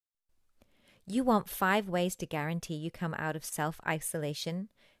You want 5 ways to guarantee you come out of self-isolation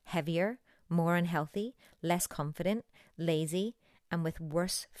heavier, more unhealthy, less confident, lazy, and with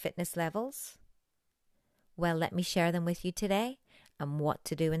worse fitness levels? Well, let me share them with you today and what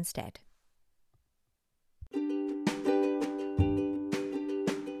to do instead.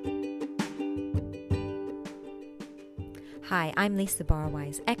 Hi, I'm Lisa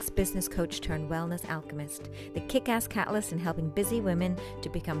Barwise, ex-business coach turned wellness alchemist, the kick-ass catalyst in helping busy women to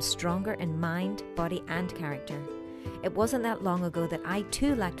become stronger in mind, body, and character. It wasn't that long ago that I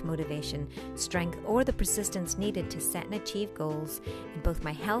too lacked motivation, strength, or the persistence needed to set and achieve goals in both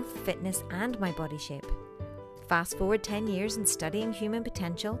my health, fitness, and my body shape. Fast forward 10 years in studying human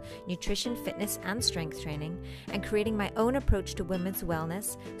potential, nutrition, fitness, and strength training, and creating my own approach to women's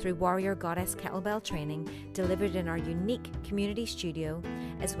wellness through Warrior Goddess Kettlebell training delivered in our unique community studio,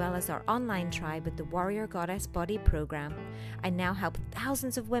 as well as our online tribe with the Warrior Goddess Body Program. I now help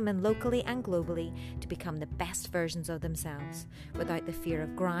thousands of women locally and globally to become the best versions of themselves without the fear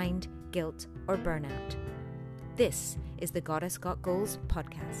of grind, guilt, or burnout. This is the Goddess Got Goals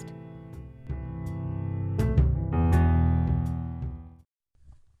podcast.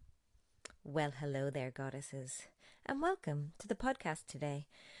 Well, hello there, goddesses, and welcome to the podcast today.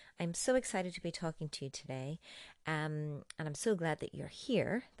 I'm so excited to be talking to you today, and I'm so glad that you're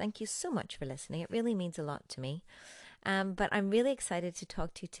here. Thank you so much for listening. It really means a lot to me. But I'm really excited to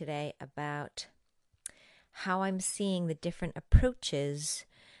talk to you today about how I'm seeing the different approaches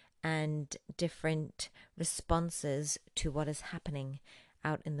and different responses to what is happening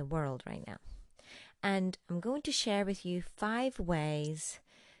out in the world right now. And I'm going to share with you 5 ways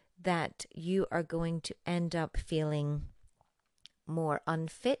that you are going to end up feeling more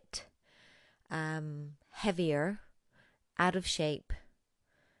unfit, heavier, out of shape,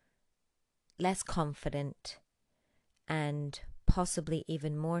 less confident, and possibly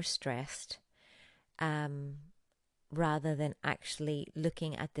even more stressed, rather than actually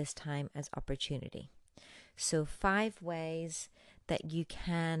looking at this time as opportunity. So 5 ways that you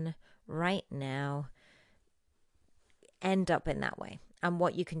can right now end up in that way, and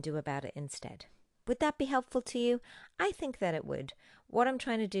what you can do about it instead. Would that be helpful to you? I think that it would. What I'm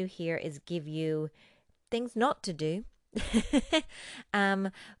trying to do here is give you things not to do,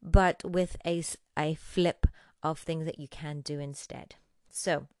 but with a flip of things that you can do instead.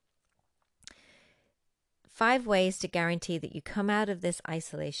 So, 5 ways to guarantee that you come out of this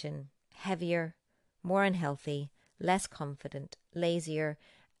isolation heavier, more unhealthy, less confident, lazier,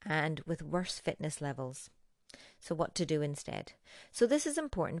 and with worse fitness levels. So what to do instead. So this is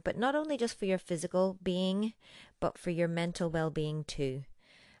important, but not only just for your physical being, but for your mental well-being too.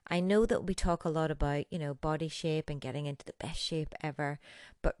 I know that we talk a lot about, body shape and getting into the best shape ever,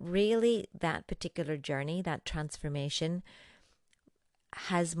 but really that particular journey, that transformation,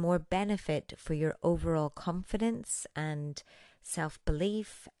 has more benefit for your overall confidence and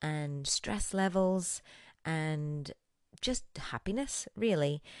self-belief and stress levels and just happiness,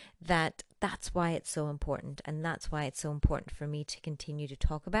 really. That's why it's so important, and that's why it's so important for me to continue to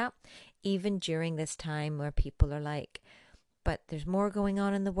talk about, even during this time where people are like, but there's more going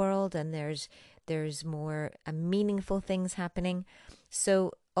on in the world, and there's more meaningful things happening.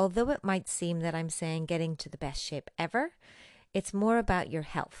 So although it might seem that I'm saying getting to the best shape ever, it's more about your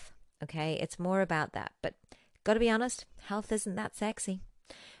health, okay? It's more about that. But gotta be honest, health isn't that sexy.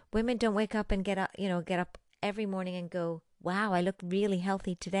 Women don't wake up and get up every morning and go, wow, I look really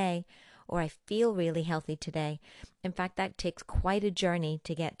healthy today, or I feel really healthy today. In fact, that takes quite a journey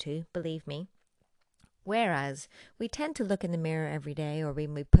to get to, believe me. Whereas we tend to look in the mirror every day, or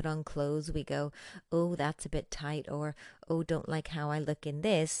when we put on clothes, we go, oh, that's a bit tight, or oh, don't like how I look in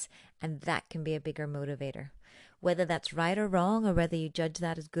this, and that can be a bigger motivator. Whether that's right or wrong, or whether you judge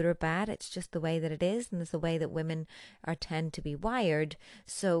that as good or bad, it's just the way that it is, and it's the way that women tend to be wired.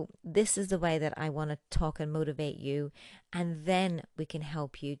 So this is the way that I want to talk and motivate you, and then we can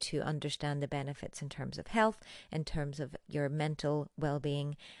help you to understand the benefits in terms of health, in terms of your mental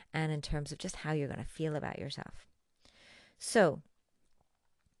well-being, and in terms of just how you're going to feel about yourself. So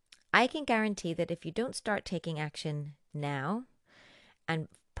I can guarantee that if you don't start taking action now and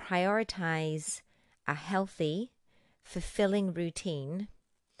prioritize a healthy, fulfilling routine,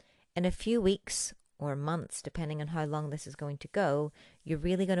 in a few weeks or months, depending on how long this is going to go, you're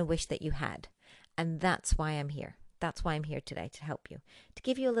really going to wish that you had. And that's why I'm here. That's why I'm here today, to help you, to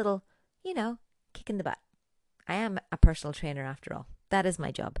give you a little, kick in the butt. I am a personal trainer after all. That is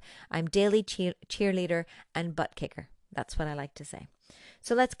my job. I'm daily cheerleader and butt kicker. That's what I like to say.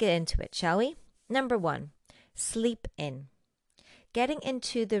 So let's get into it, shall we? Number 1, sleep in. Getting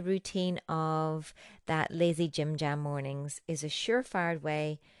into the routine of that lazy gym jam mornings is a surefire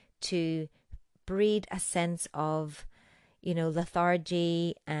way to breed a sense of,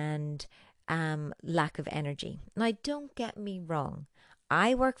 lethargy and lack of energy. Now, don't get me wrong.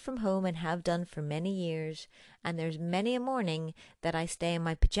 I work from home and have done for many years, and there's many a morning that I stay in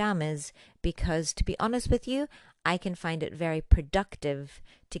my pajamas because, to be honest with you, I can find it very productive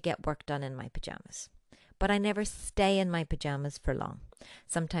to get work done in my pajamas. But I never stay in my pajamas for long.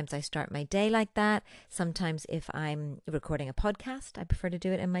 Sometimes I start my day like that. Sometimes if I'm recording a podcast, I prefer to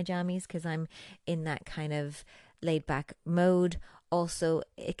do it in my jammies because I'm in that kind of laid back mode. Also,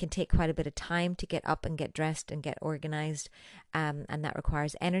 it can take quite a bit of time to get up and get dressed and get organized, and that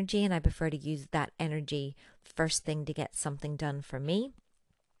requires energy, and I prefer to use that energy first thing to get something done for me.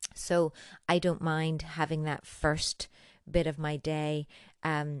 So I don't mind having that first bit of my day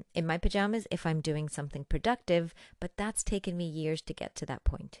in my pajamas if I'm doing something productive, but that's taken me years to get to that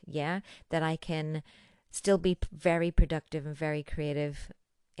point, that I can still be very productive and very creative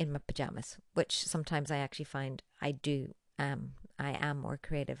in my pajamas, which sometimes I actually find I do. I am more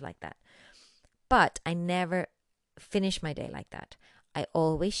creative like that. But I never finish my day like that. I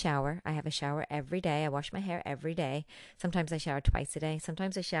always shower. I have a shower every day. I wash my hair every day. Sometimes I shower twice a day.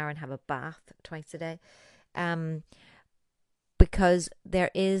 Sometimes I shower and have a bath twice a day. Because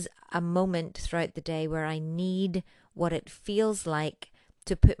there is a moment throughout the day where I need what it feels like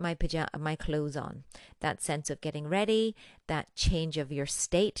to put my clothes on. That sense of getting ready, that change of your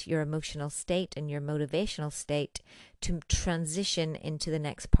state, your emotional state and your motivational state to transition into the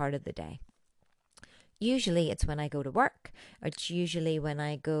next part of the day. Usually it's when I go to work, or it's usually when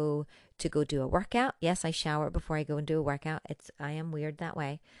I go do a workout. Yes, I shower before I go and do a workout. I am weird that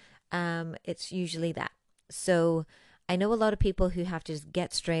way. It's usually that. So I know a lot of people who have to just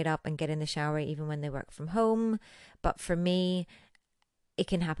get straight up and get in the shower even when they work from home. But for me, it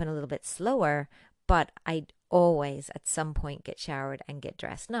can happen a little bit slower, but I always at some point get showered and get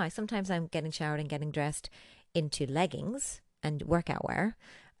dressed. Now, sometimes I'm getting showered and getting dressed into leggings and workout wear,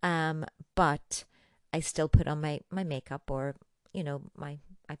 but I still put on my makeup, or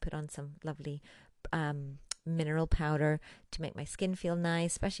I put on some lovely mineral powder to make my skin feel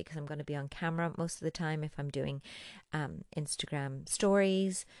nice, especially because I'm going to be on camera most of the time if I'm doing Instagram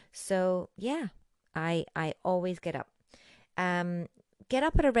stories. So yeah, I always get up. Get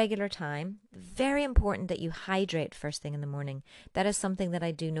up at a regular time. Very important that you hydrate first thing in the morning. That is something that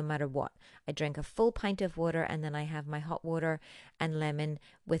I do no matter what. I drink a full pint of water, and then I have my hot water and lemon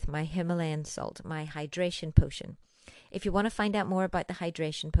with my Himalayan salt, my hydration potion. If you want to find out more about the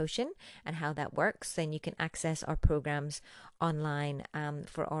hydration potion and how that works, then you can access our programs online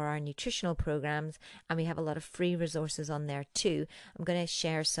for all our nutritional programs, and we have a lot of free resources on there too. I'm going to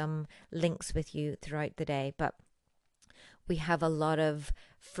share some links with you throughout the day, but we have a lot of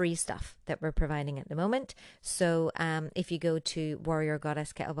free stuff that we're providing at the moment. So if you go to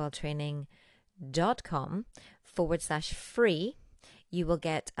warriorgoddesskettlebelltraining.com/free, you will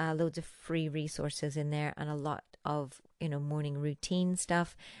get loads of free resources in there and a lot of morning routine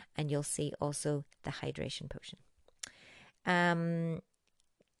stuff, and you'll see also the hydration potion. And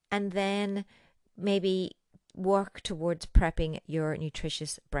then maybe work towards prepping your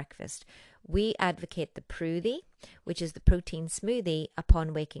nutritious breakfast. We advocate the Proothie, which is the protein smoothie,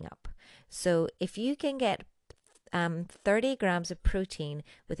 upon waking up. So if you can get 30 grams of protein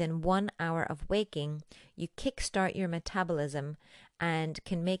within 1 hour of waking, you kickstart your metabolism and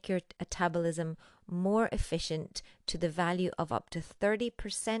can make your metabolism more efficient to the value of up to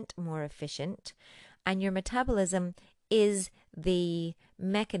 30% more efficient. And your metabolism is the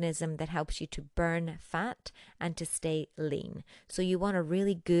mechanism that helps you to burn fat and to stay lean. So you want a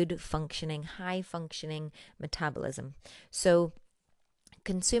really good functioning, high functioning metabolism. So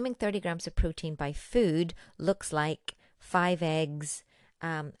consuming 30 grams of protein by food looks like 5 eggs,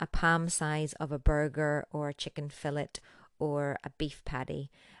 a palm size of a burger or a chicken fillet or a beef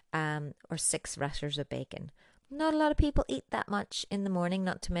patty, or 6 rashers of bacon. Not a lot of people eat that much in the morning,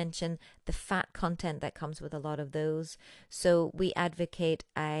 not to mention the fat content that comes with a lot of those. So we advocate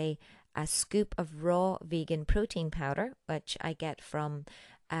a scoop of raw vegan protein powder, which I get from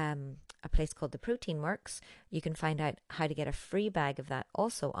a place called the Protein Works. You can find out how to get a free bag of that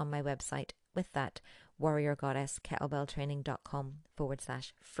also on my website with that,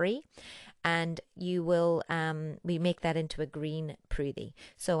 warriorgoddesskettlebelltraining.com/free. And you will, we make that into a green Proothie.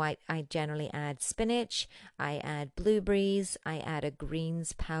 So I generally add spinach, I add blueberries, I add a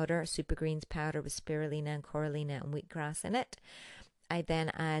greens powder, super greens powder with spirulina and coralina and wheatgrass in it. I then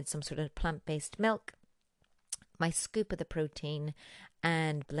add some sort of plant-based milk, my scoop of the protein,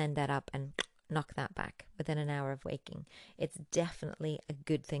 and blend that up and knock that back within an hour of waking. It's definitely a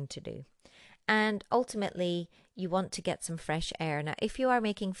good thing to do. And ultimately, you want to get some fresh air. Now, if you are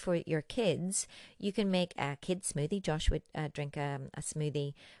making for your kids, you can make a kid smoothie. Josh would drink a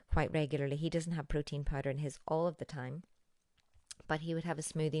smoothie quite regularly. He doesn't have protein powder in his all of the time, but he would have a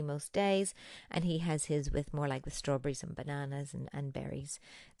smoothie most days, and he has his with more like with strawberries and bananas and berries.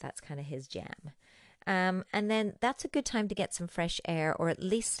 That's kind of his jam. And then that's a good time to get some fresh air, or at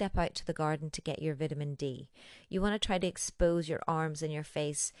least step out to the garden to get your vitamin D. You want to try to expose your arms and your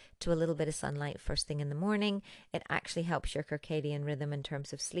face to a little bit of sunlight first thing in the morning. It actually helps your circadian rhythm in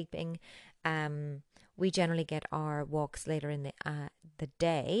terms of sleeping. We generally get our walks later in the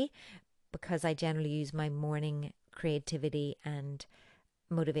day, because I generally use my morning creativity and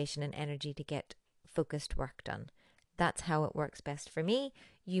motivation and energy to get focused work done. That's how it works best for me.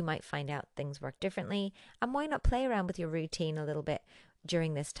 You might find out things work differently. And why not play around with your routine a little bit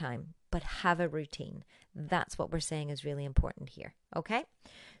during this time? But have a routine. That's what we're saying is really important here. Okay?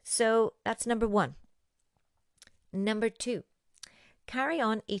 So that's number 1. Number 2, carry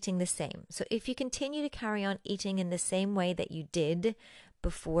on eating the same. So if you continue to carry on eating in the same way that you did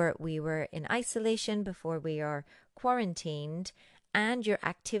before we were in isolation, before we are quarantined, and your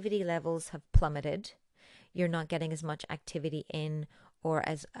activity levels have plummeted, you're not getting as much activity in,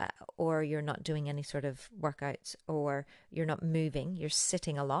 or you're not doing any sort of workouts, or you're not moving, you're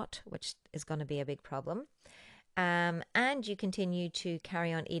sitting a lot, which is going to be a big problem. And you continue to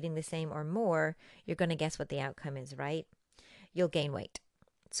carry on eating the same or more, you're going to guess what the outcome is, right? You'll gain weight.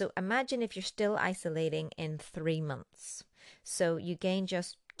 So imagine if you're still isolating in 3 months. So you gain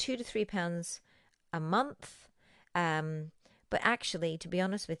just 2 to 3 pounds a month. But actually, to be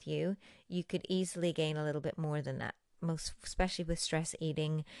honest with you, you could easily gain a little bit more than that, especially with stress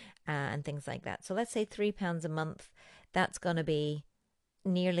eating and things like that. So let's say 3 pounds a month. That's going to be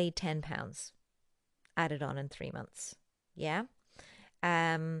nearly 10 pounds added on in 3 months. Yeah.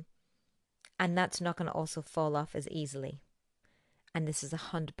 And that's not going to also fall off as easily. And this is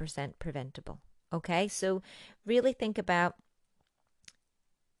 100% preventable. Okay. So really think about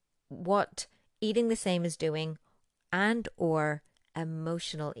what eating the same is doing, and or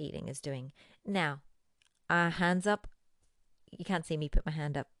emotional eating is doing. Now, hands up. You can't see me put my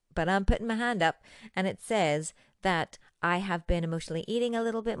hand up, but I'm putting my hand up, and it says that I have been emotionally eating a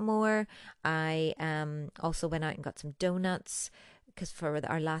little bit more. I also went out and got some donuts, because for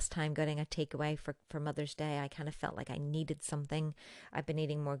our last time getting a takeaway for Mother's Day, I kind of felt like I needed something. I've been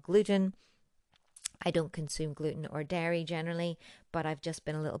eating more gluten. I don't consume gluten or dairy generally, but I've just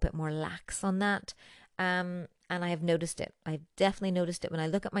been a little bit more lax on that. And I have noticed it. I've definitely noticed it when I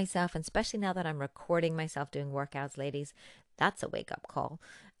look at myself, and especially now that I'm recording myself doing workouts, ladies. That's a wake-up call.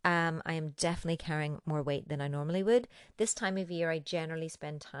 I am definitely carrying more weight than I normally would. This time of year, I generally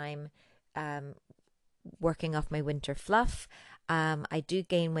spend time working off my winter fluff. I do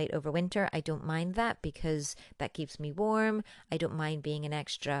gain weight over winter. I don't mind that, because that keeps me warm. I don't mind being an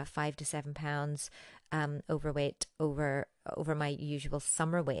extra 5 to 7 pounds overweight over my usual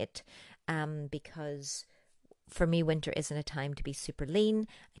summer weight, because for me, winter isn't a time to be super lean.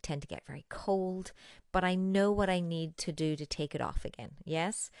 I tend to get very cold, but I know what I need to do to take it off again.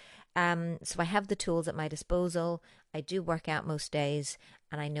 Yes. So I have the tools at my disposal. I do work out most days,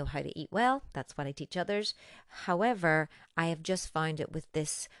 and I know how to eat well. That's what I teach others. However, I have just found it with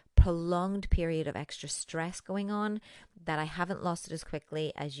this prolonged period of extra stress going on that I haven't lost it as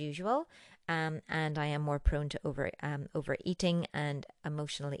quickly as usual. And I am more prone to overeating and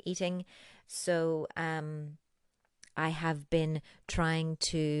emotionally eating. So, I have been trying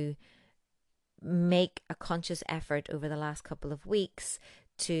to make a conscious effort over the last couple of weeks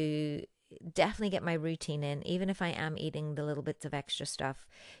to definitely get my routine in, even if I am eating the little bits of extra stuff,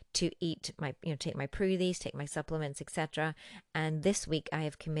 to eat my, take my Prudhies, take my supplements, etc. And this week I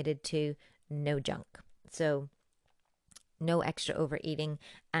have committed to no junk. So no extra overeating,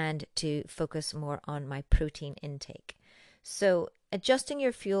 and to focus more on my protein intake. So adjusting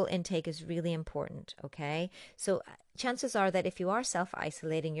your fuel intake is really important, okay? So chances are that if you are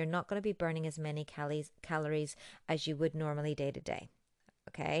self-isolating, you're not going to be burning as many calories as you would normally day to day,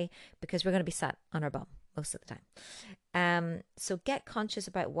 okay? Because we're going to be sat on our bum most of the time. So get conscious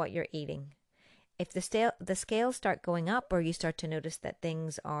about what you're eating. If the scales start going up, or you start to notice that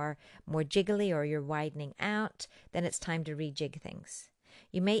things are more jiggly, or you're widening out, then it's time to rejig things.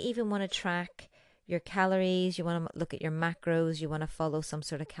 You may even want to track your calories. You want to look at your macros. You want to follow some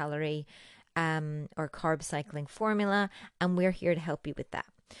sort of calorie or carb cycling formula, and we're here to help you with that.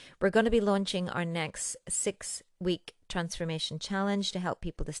 We're going to be launching our next 6-week transformation challenge to help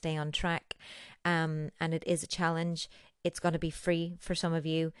people to stay on track, and it is a challenge. It's going to be free for some of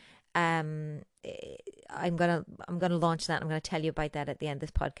you. I'm gonna launch that. I'm gonna tell you about that at the end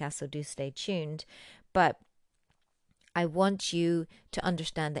of this podcast, so do stay tuned. But I want you to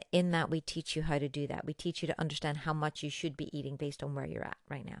understand that in that we teach you how to do that. We teach you to understand how much you should be eating based on where you're at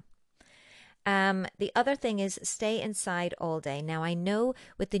right now. The other thing is stay inside all day. Now, I know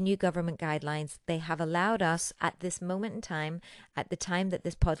with the new government guidelines, they have allowed us at this moment in time, at the time that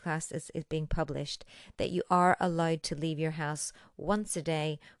this podcast is being published, that you are allowed to leave your house once a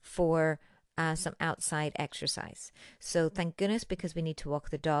day for some outside exercise. So thank goodness, because we need to walk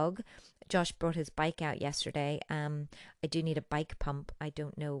the dog. Josh brought his bike out yesterday. I do need a bike pump. I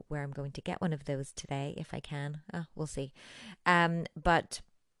don't know where I'm going to get one of those today, if I can. We'll see. But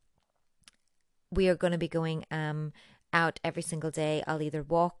we are going to be going out every single day. I'll either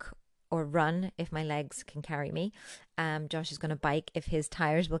walk or run if my legs can carry me. Josh is going to bike if his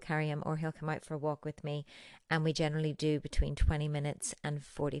tires will carry him, or he'll come out for a walk with me. And we generally do between 20 minutes and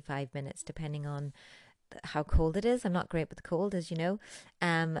 45 minutes, depending on how cold it is. I'm not great with the cold, as you know,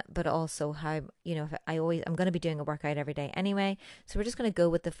 but also how, I'm going to be doing a workout every day anyway. So we're just going to go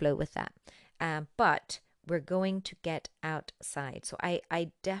with the flow with that. But we're going to get outside. So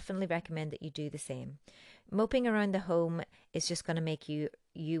I definitely recommend that you do the same. Moping around the home is just going to make you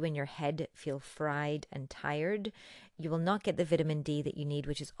and your head feel fried and tired. You will not get the vitamin D that you need,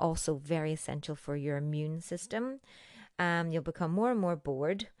 which is also very essential for your immune system. You'll become more and more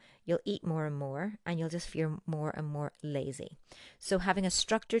bored. You'll eat more and more, and you'll just feel more and more lazy. So having a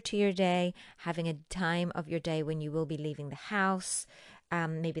structure to your day, having a time of your day when you will be leaving the house,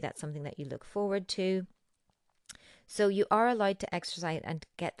 maybe that's something that you look forward to. So you are allowed to exercise and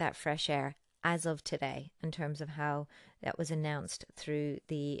get that fresh air as of today, in terms of how that was announced through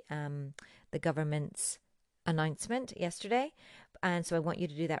the government's announcement yesterday. And so I want you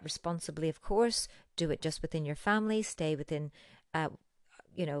to do that responsibly, of course. Do it just within your family. Stay within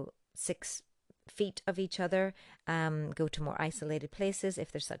 6 feet of each other. Go to more isolated places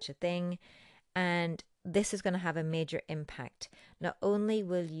if there's such a thing. And this is going to have a major impact. Not only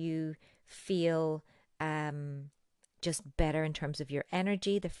will you feel just better in terms of your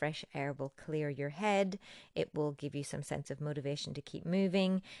energy, the fresh air will clear your head, it will give you some sense of motivation to keep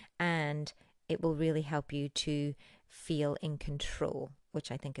moving, and it will really help you to feel in control,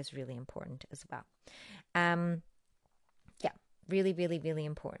 which I think is really important as well. Really, really, really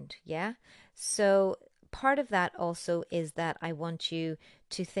important. Yeah. So part of that also is that I want you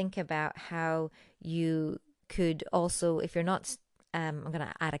to think about how you could also, if you're not, I'm going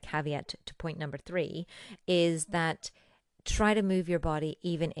to add a caveat to point number 3, is that try to move your body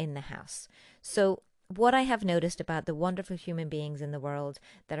even in the house. So what I have noticed about the wonderful human beings in the world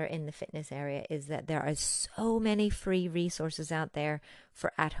that are in the fitness area is that there are so many free resources out there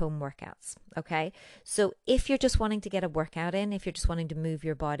for at-home workouts. Okay, so if you're just wanting to get a workout in, if you're just wanting to move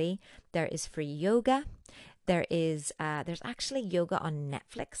your body, there is free yoga. There's actually yoga on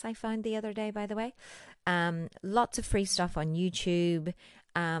Netflix, I found the other day, by the way. Lots of free stuff on YouTube.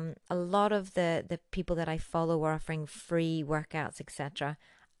 A lot of the people that I follow are offering free workouts, etc.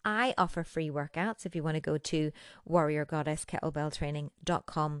 I offer free workouts if you want to go to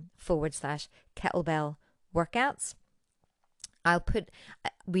warriorgoddesskettlebelltraining.com/kettlebell workouts.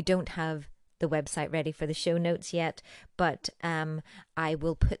 We don't have the website ready for the show notes yet, but I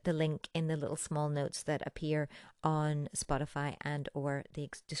will put the link in the little small notes that appear on Spotify and or the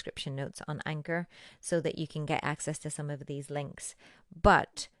description notes on Anchor, so that you can get access to some of these links.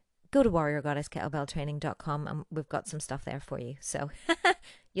 But go to warriorgoddesskettlebelltraining.com and we've got some stuff there for you, so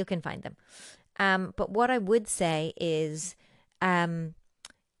you can find them. But what I would say is, at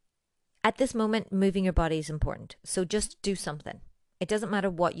this moment, moving your body is important. So just do something. It doesn't matter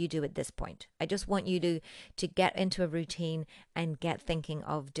what you do at this point. I just want you to get into a routine and get thinking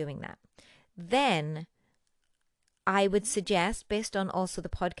of doing that. Then I would suggest, based on also the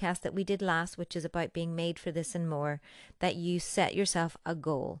podcast that we did last, which is about being made for this and more, that you set yourself a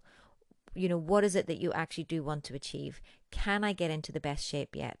goal. What is it that you actually do want to achieve? Can I get into the best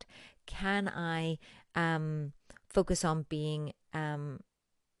shape yet? Can I focus on being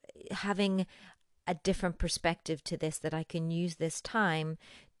having a different perspective to this, that I can use this time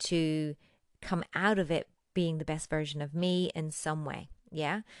to come out of it being the best version of me in some way?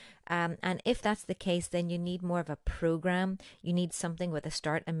 Yeah. And if that's the case, then you need more of a program. You need something with a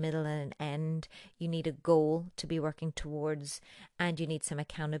start, a middle, and an end. You need a goal to be working towards, and you need some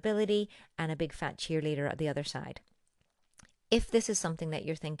accountability and a big fat cheerleader at the other side. If this is something that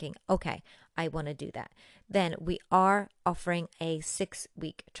you're thinking, okay, I want to do that, then we are offering a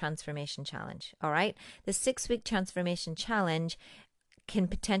 6-week transformation challenge. All right. The 6-week transformation challenge can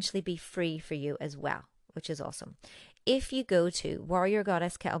potentially be free for you as well, which is awesome. if you go to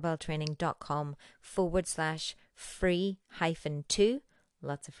warriorgoddesskettlebelltraining.com/free-2,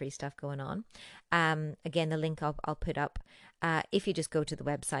 lots of free stuff going on. Again, the link I'll put up. If you just go to the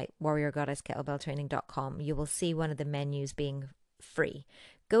website, warriorgoddesskettlebelltraining.com, you will see one of the menus being free.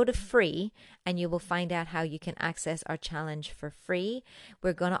 Go to free and you will find out how you can access our challenge for free.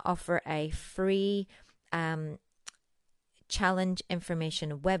 We're going to offer a free challenge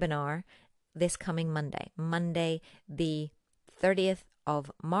information webinar this coming Monday the 30th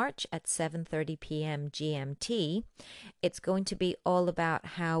of March at 7:30 p.m. GMT. It's going to be all about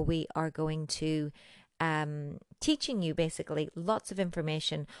how we are going to teaching you basically lots of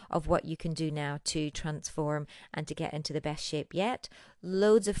information of what you can do now to transform and to get into the best shape yet.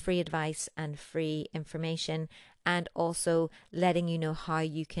 Loads of free advice and free information, and also letting you know how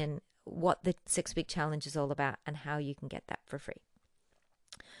you can, what the 6-week challenge is all about and how you can get that for free.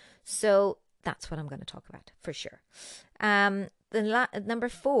 So that's what I'm going to talk about for sure. Number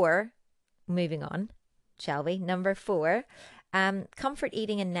 4, moving on, shall we? Number 4, comfort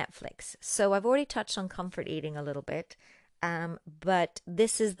eating and Netflix. So I've already touched on comfort eating a little bit, but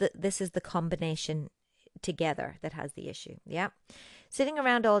this is the combination together that has the issue. Yeah, sitting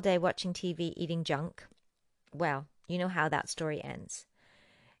around all day watching TV, eating junk. Well, you know how that story ends.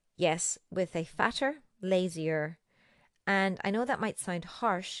 Yes, with a fatter, lazier, and I know that might sound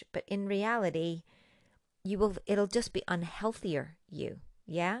harsh, but in reality, it'll just be unhealthier you.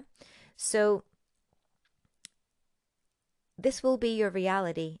 Yeah, so this will be your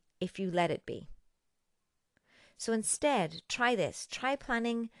reality if you let it be. So instead, try this. Try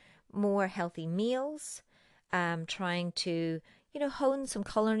planning more healthy meals, trying to, hone some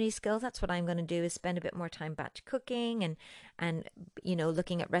culinary skills. That's what I'm going to do, is spend a bit more time batch cooking and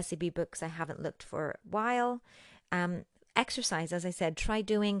looking at recipe books I haven't looked for a while. Exercise, as I said, try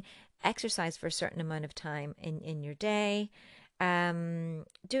doing exercise for a certain amount of time in your day.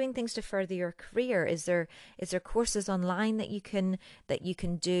 Doing things to further your career. Is there courses online that you can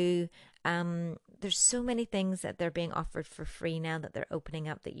do? There's so many things that they're being offered for free now that they're opening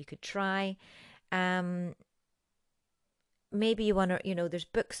up that you could try. Maybe you want to, there's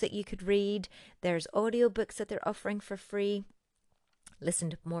books that you could read. There's audio books that they're offering for free. Listen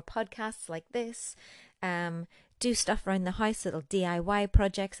to more podcasts like this. Do stuff around the house, little DIY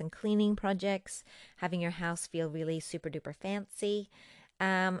projects and cleaning projects, having your house feel really super duper fancy.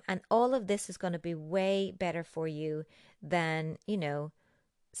 And all of this is going to be way better for you than,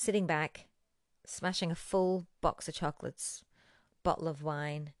 sitting back, smashing a full box of chocolates, bottle of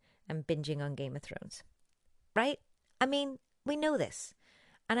wine, and binging on Game of Thrones. Right? I mean, we know this.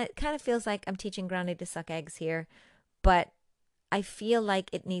 And it kind of feels like I'm teaching Granny to suck eggs here, but I feel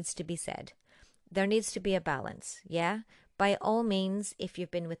like it needs to be said. There needs to be a balance, yeah? By all means, if you've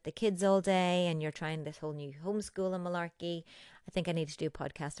been with the kids all day and you're trying this whole new homeschooling malarkey, I think I need to do a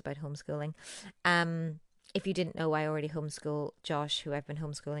podcast about homeschooling. If you didn't know, I already homeschool Josh, who I've been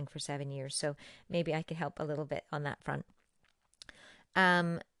homeschooling for 7 years, so maybe I could help a little bit on that front.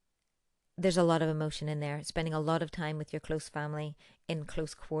 There's a lot of emotion in there. Spending a lot of time with your close family in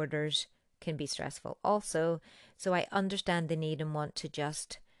close quarters can be stressful also. So I understand the need and want to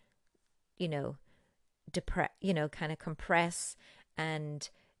just, kind of compress and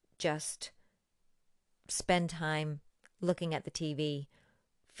just spend time looking at the TV,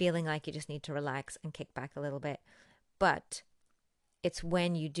 feeling like you just need to relax and kick back a little bit. But it's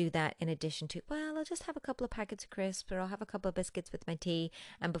when you do that in addition to, well, I'll just have a couple of packets of crisps, or I'll have a couple of biscuits with my tea,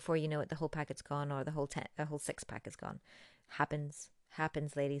 and before you know it, the whole packet's gone, or the whole 6-pack is gone. Happens,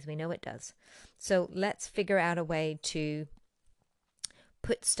 ladies. We know it does. So let's figure out a way to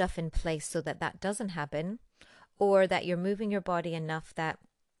put stuff in place so that doesn't happen, or that you're moving your body enough that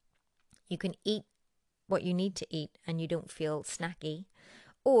you can eat what you need to eat and you don't feel snacky,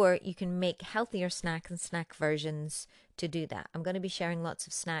 or you can make healthier snacks and snack versions to do that. I'm going to be sharing lots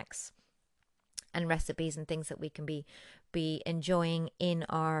of snacks and recipes and things that we can be enjoying in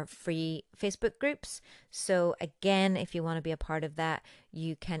our free Facebook groups. So again, if you want to be a part of that,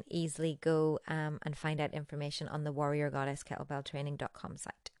 you can easily go and find out information on the warriorgoddesskettlebelltraining.com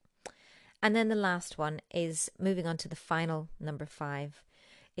site. And then the last one is, moving on to the final, number 5,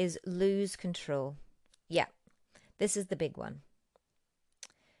 is lose control. Yeah, this is the big one.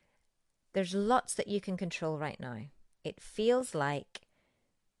 There's lots that you can control right now. It feels like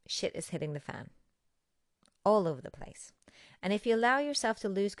shit is hitting the fan all over the place. And if you allow yourself to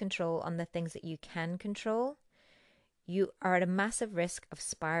lose control on the things that you can control, you are at a massive risk of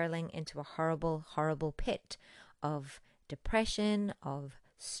spiraling into a horrible, horrible pit of depression, of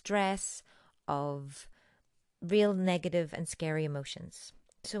stress, of real negative and scary emotions.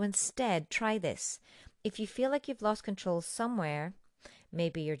 So instead, try this. If you feel like you've lost control somewhere,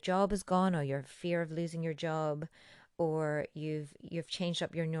 maybe your job is gone, or your fear of losing your job, or you've changed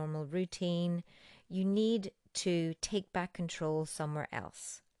up your normal routine, you need to take back control somewhere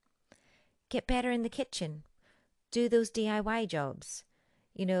else. Get better in the kitchen. Do those DIY jobs.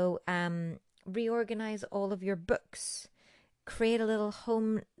 Reorganize all of your books. Create a little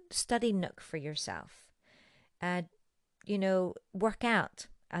home study nook for yourself. Work out,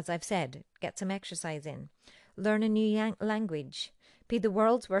 as I've said. Get some exercise in. Learn a new language. Be the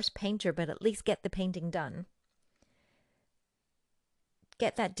world's worst painter, but at least get the painting done.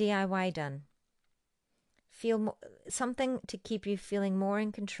 Get that DIY done. Feel something to keep you feeling more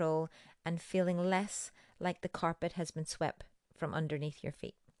in control and feeling less like the carpet has been swept from underneath your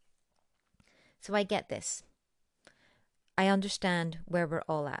feet. So I get this. I understand where we're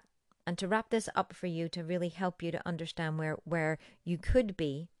all at. And to wrap this up for you, to really help you to understand where you could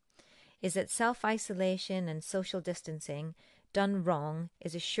be, is that self-isolation and social distancing done wrong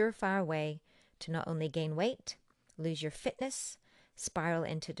is a surefire way to not only gain weight, lose your fitness, spiral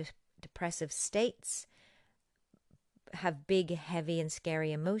into depressive states, have big, heavy and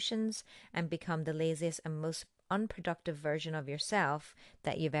scary emotions, and become the laziest and most unproductive version of yourself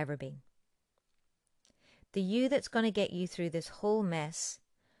that you've ever been. The you that's going to get you through this whole mess,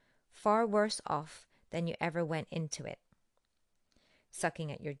 far worse off than you ever went into it.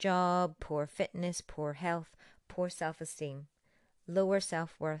 Sucking at your job, poor fitness, poor health, poor self-esteem, lower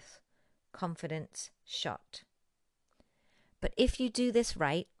self-worth, confidence shot. But if you do this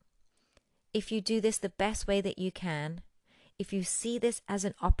right, if you do this the best way that you can, if you see this as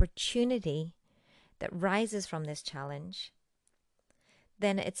an opportunity that rises from this challenge,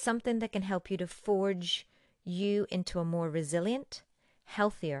 then it's something that can help you to forge you into a more resilient,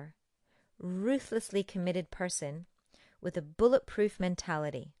 healthier, ruthlessly committed person with a bulletproof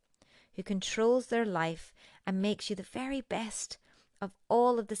mentality who controls their life and makes you the very best of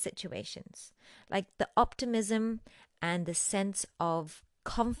all of the situations. Like the optimism and the sense of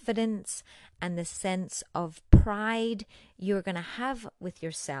confidence and the sense of pride you're going to have with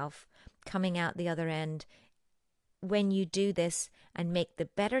yourself coming out the other end when you do this and make the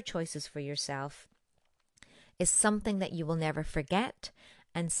better choices for yourself is something that you will never forget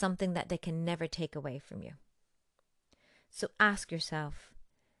and something that they can never take away from you. So ask yourself,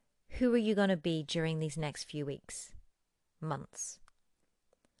 who are you going to be during these next few weeks, months?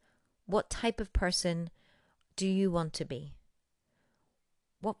 What type of person do you want to be?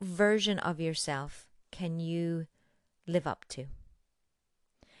 What version of yourself can you live up to?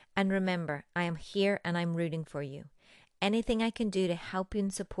 And remember, I am here and I'm rooting for you. Anything I can do to help you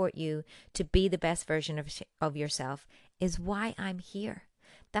and support you to be the best version of yourself is why I'm here.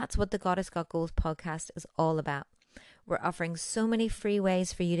 That's what the Goddess Got Goals podcast is all about. We're offering so many free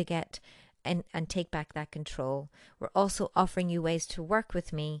ways for you to get and take back that control. We're also offering you ways to work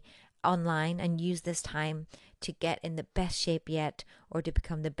with me online and use this time to get in the best shape yet or to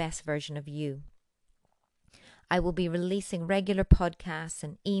become the best version of you. I will be releasing regular podcasts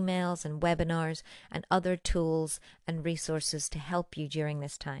and emails and webinars and other tools and resources to help you during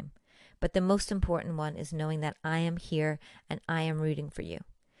this time. But the most important one is knowing that I am here and I am rooting for you.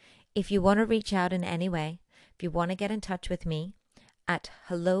 If you want to reach out in any way, if you want to get in touch with me at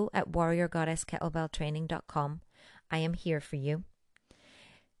hello@warriorgoddesskettlebelltraining.com, I am here for you.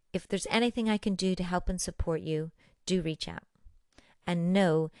 If there's anything I can do to help and support you, do reach out. And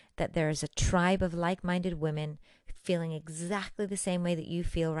know that there is a tribe of like-minded women feeling exactly the same way that you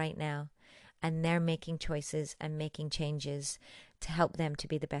feel right now. And they're making choices and making changes to help them to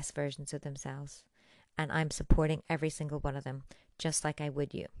be the best versions of themselves. And I'm supporting every single one of them, just like I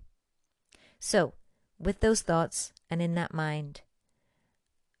would you. So, with those thoughts and in that mind,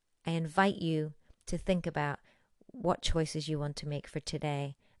 I invite you to think about what choices you want to make for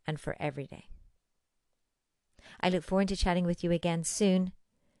today and for every day. I look forward to chatting with you again soon.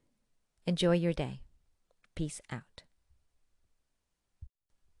 Enjoy your day. Peace out.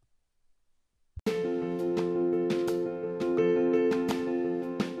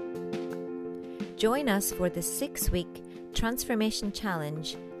 Join us for the 6-week Transformation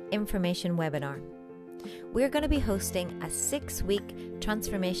Challenge information webinar. We're going to be hosting a 6-week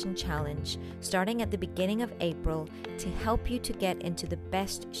transformation challenge starting at the beginning of April to help you to get into the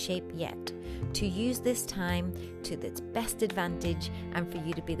best shape yet, to use this time to its best advantage and for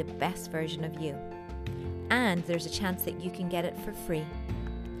you to be the best version of you. And there's a chance that you can get it for free.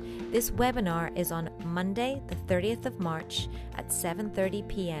 This webinar is on Monday, the 30th of March at 7:30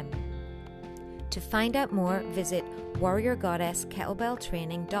 p.m. To find out more, visit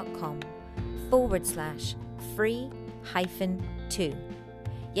warriorgoddesskettlebelltraining.com/free-2.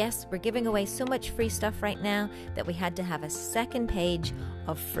 Yes, we're giving away so much free stuff right now that we had to have a second page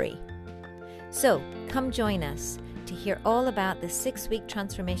of free. So come join us to hear all about the 6-week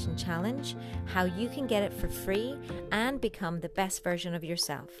transformation challenge, how you can get it for free and become the best version of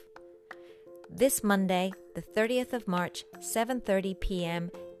yourself. This Monday, the 30th of March, 7:30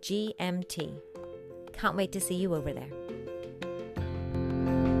 p.m. GMT. Can't wait to see you over there.